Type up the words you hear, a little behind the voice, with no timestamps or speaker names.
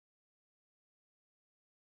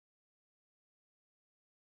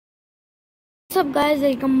What's up guys,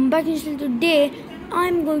 welcome back. Today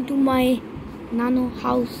I'm going to my Nano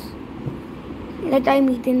house that I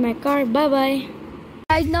meet in my car. Bye bye.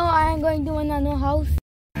 Guys, now I am going to my Nano house.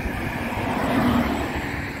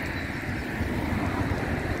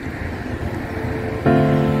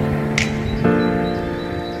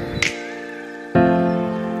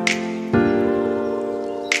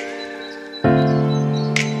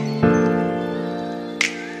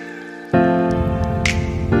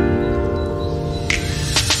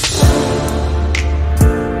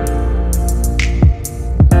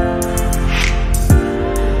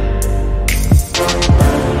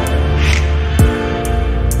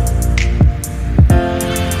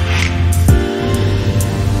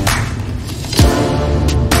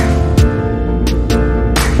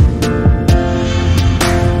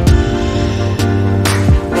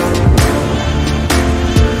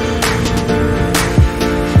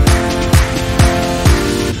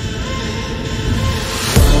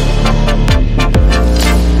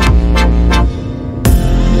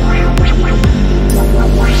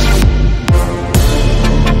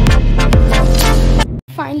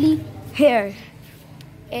 Finally here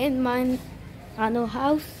in my Nano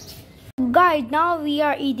house. Guys, now we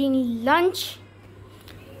are eating lunch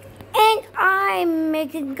and I'm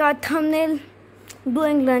making a thumbnail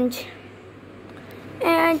doing lunch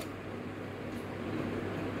and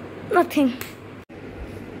nothing.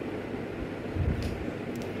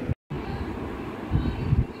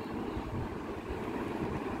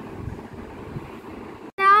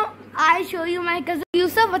 Now I show you my cousin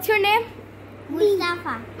Yusuf. What's your name?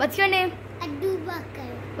 Mustafa. What's your name? Abubakar.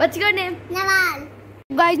 What's your name? Nawal.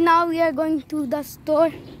 Guys, now we are going to the store.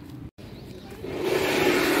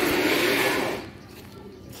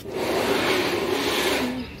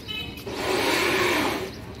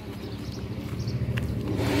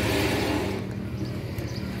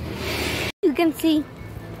 You can see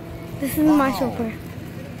this is my chauffeur.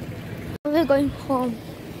 We're going home.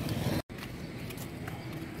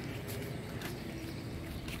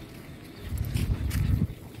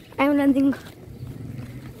 I'm landing.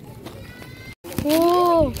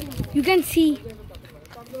 Oh, you can see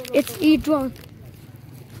it's e-tron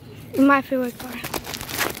in my favorite car.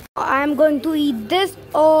 I'm going to eat this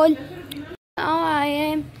all. Now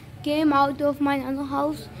I came out of my Nano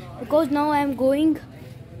house because now I'm going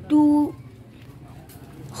to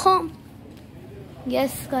home.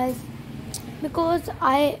 Yes guys, because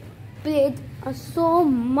I played so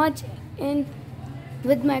much in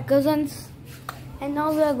with my cousins and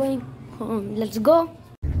now we are going home. Let's go.